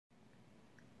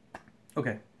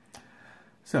Okay,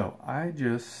 so I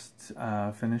just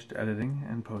finished editing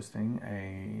and posting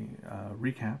a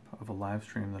recap of a live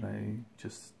stream that I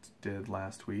just did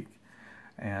last week.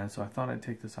 And so I thought I'd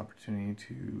take this opportunity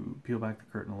to peel back the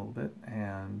curtain a little bit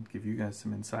and give you guys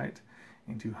some insight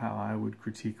into how I would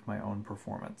critique my own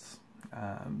performance.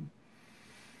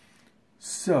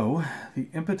 So the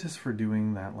impetus for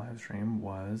doing that live stream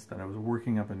was that I was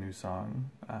working up a new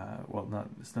song.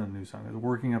 It's not a new song. I was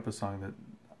working up a song that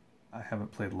I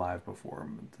haven't played live before.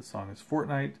 The song is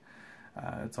Fortnight.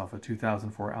 It's off a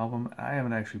 2004 album. I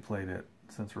haven't actually played it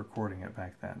since recording it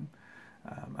back then.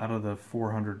 Out of the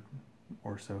 400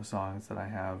 or so songs that I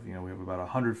have, we have about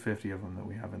 150 of them that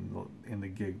we have in the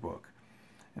gig book.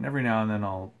 And every now and then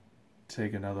I'll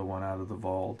take another one out of the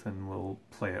vault and we'll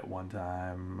play it one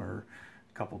time or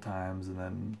a couple times, and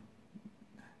then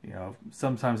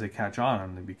sometimes they catch on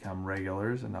and they become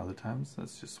regulars, and other times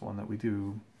that's just one that we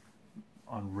do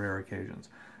on rare occasions.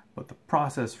 But the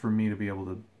process for me to be able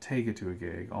to take it to a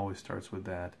gig always starts with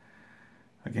that.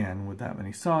 Again, with that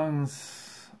many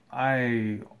songs,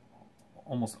 I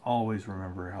almost always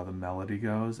remember how the melody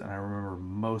goes, and I remember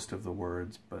most of the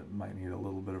words, but might need a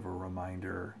little bit of a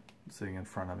reminder sitting in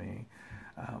front of me.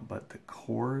 But the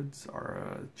chords are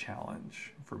a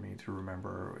challenge for me to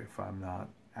remember if I'm not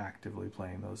actively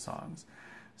playing those songs.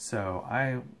 So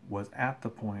I was at the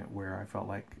point where I felt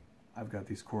like I've got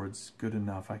these chords good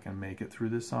enough, I can make it through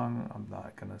this song. I'm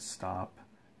not going to stop,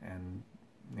 and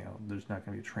there's not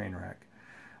going to be a train wreck.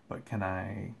 But can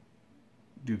I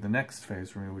do the next phase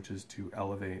for me, which is to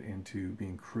elevate into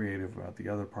being creative about the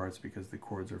other parts, because the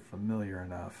chords are familiar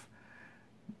enough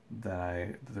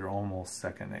that they're almost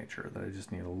second nature, that I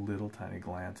just need a little tiny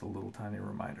glance, a little tiny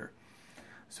reminder.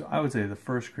 So I would say the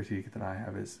first critique that I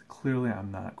have is clearly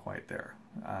I'm not quite there.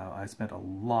 I spent a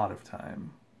lot of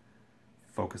time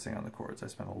focusing on the chords. I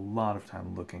spent a lot of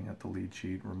time looking at the lead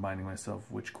sheet, reminding myself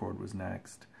which chord was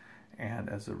next, and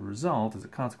as a result, as a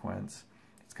consequence,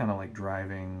 it's kind of like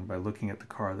driving by looking at the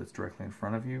car that's directly in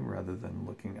front of you rather than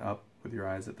looking up with your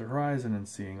eyes at the horizon and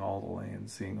seeing all the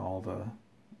lanes, seeing all the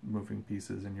moving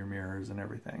pieces in your mirrors and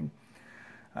everything.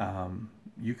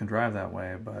 You can drive that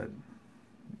way, but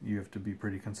you have to be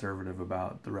pretty conservative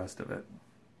about the rest of it.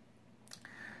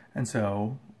 And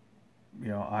so,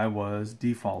 I was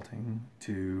defaulting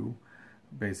to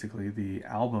basically the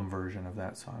album version of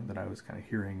that song that I was kind of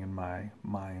hearing in my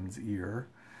mind's ear.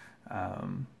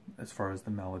 As far as the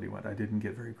melody went, I didn't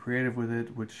get very creative with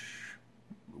it, which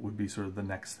would be sort of the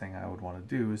next thing I would want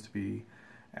to do, is to be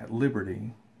at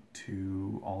liberty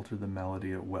to alter the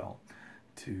melody at will,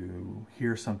 to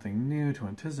hear something new, to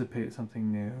anticipate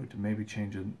something new, to maybe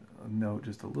change a note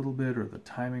just a little bit, or the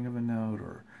timing of a note,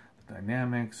 or the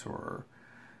dynamics, or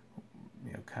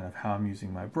kind of how I'm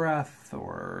using my breath,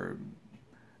 or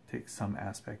take some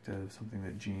aspect of something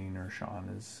that Gene or Sean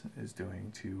is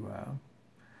doing to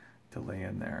lay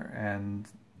in there. And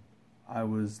I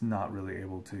was not really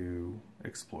able to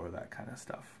explore that kind of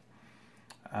stuff.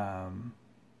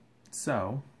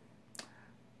 So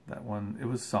that one, it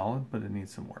was solid, but it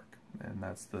needs some work, and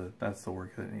that's the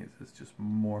work that it needs. It's just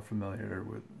more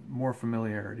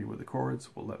familiarity with the chords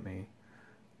will let me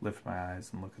lift my eyes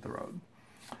and look at the road.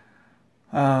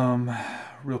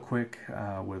 Real quick,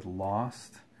 with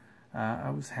Lost, I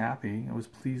was happy. I was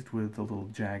pleased with the little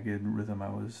jagged rhythm I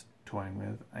was toying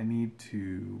with. I need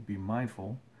to be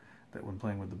mindful that when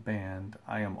playing with the band,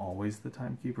 I am always the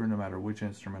timekeeper, no matter which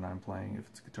instrument I'm playing. If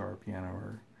it's guitar, piano,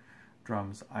 or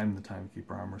drums, I'm the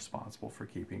timekeeper. I'm responsible for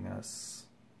keeping us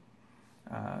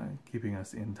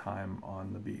in time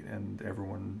on the beat, and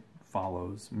everyone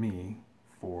follows me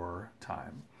for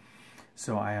time.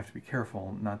 So I have to be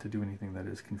careful not to do anything that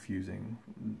is confusing,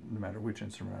 no matter which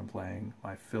instrument I'm playing.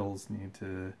 My fills need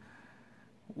to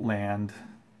land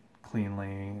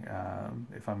cleanly.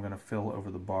 If I'm going to fill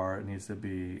over the bar, it needs to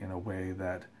be in a way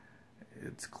that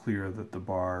it's clear that the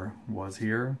bar was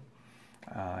here.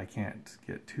 I can't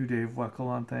get too Dave Weckl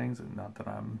on things, and not that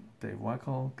I'm Dave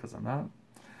Weckl, because I'm not.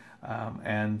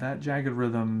 And that jagged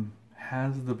rhythm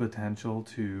has the potential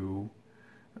to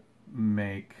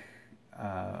make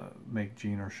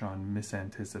Gene or Sean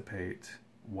misanticipate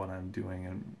what I'm doing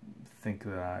and think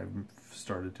that I've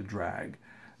started to drag.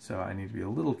 So I need to be a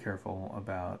little careful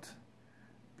about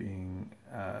being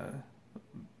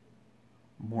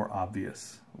more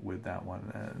obvious with that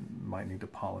one, and might need to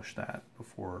polish that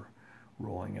before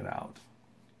rolling it out.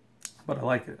 But I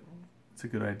like it. It's a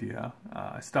good idea.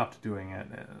 I stopped doing it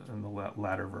in the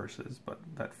latter verses, but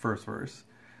that first verse,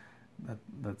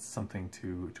 that's something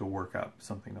to work up,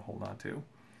 something to hold on to.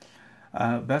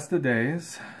 Best of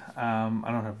Days, I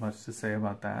don't have much to say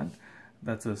about that.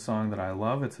 that's a song that I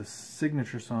love. It's a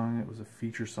signature song. It was a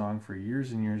feature song for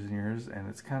years and years and years, and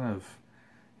it's kind of,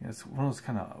 you know, it's one of those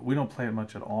kind of, we don't play it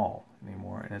much at all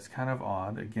anymore, and it's kind of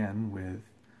odd, again, with,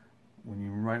 when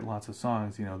you write lots of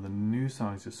songs, you know, the new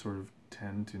songs just sort of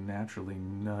tend to naturally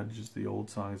nudge the old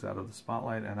songs out of the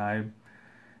spotlight, and I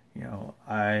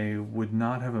would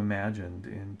not have imagined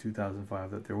in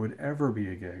 2005 that there would ever be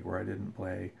a gig where I didn't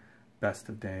play Best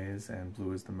of Days and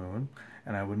Blue is the Moon,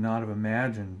 and I would not have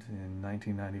imagined in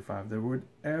 1995 there would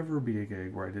ever be a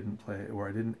gig where I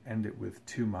didn't end it with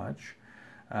Too Much,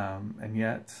 and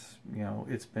yet, you know,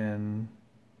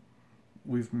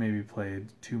 we've maybe played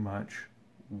Too Much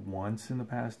once in the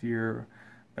past year,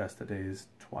 Best of Days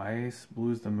twice,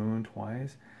 Blue is the Moon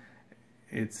twice.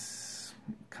 It's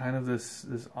kind of this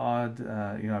odd,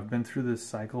 you know, I've been through the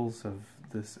cycles of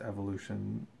this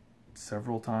evolution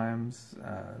several times.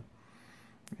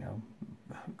 You know,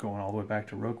 going all the way back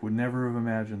to Roke, would never have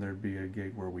imagined there'd be a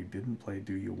gig where we didn't play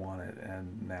Do You Want It,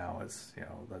 and now it's, you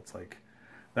know,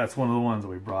 that's one of the ones that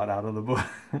we brought out of the book,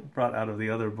 brought out of the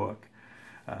other book,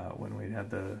 when we had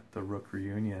the Rook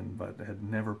reunion, but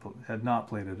had not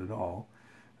played it at all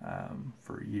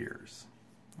for years.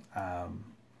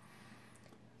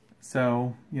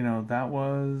 So, you know, that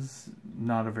was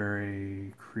not a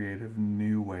very creative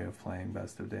new way of playing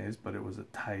Best of Days, but it was a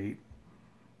tight,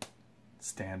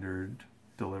 standard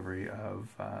delivery of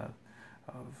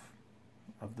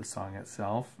the song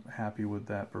itself. Happy with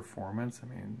that performance.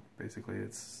 I mean, basically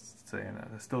it's saying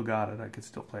I still got it. I could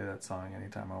still play that song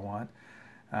anytime I want.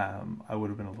 I would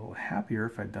have been a little happier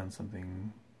if I'd done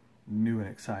something new and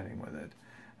exciting with it,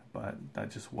 but that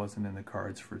just wasn't in the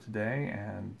cards for today.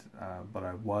 And but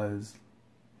I was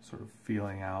sort of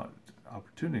feeling out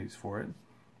opportunities for it.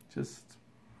 Just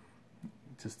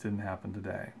didn't happen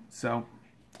today. So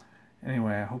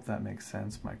anyway, I hope that makes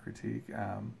sense, my critique.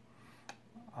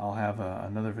 I'll have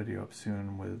another video up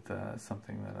soon with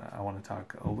something that I want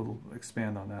to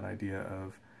expand on that idea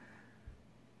of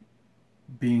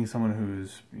being someone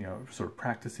who's, you know, sort of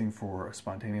practicing for a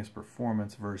spontaneous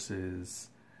performance versus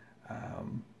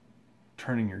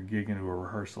turning your gig into a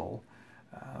rehearsal.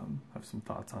 I have some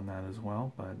thoughts on that as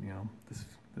well, but, you know, this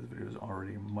video is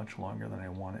already much longer than I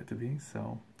want it to be,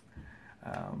 so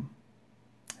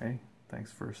hey,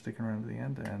 thanks for sticking around to the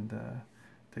end, and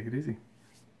take it easy.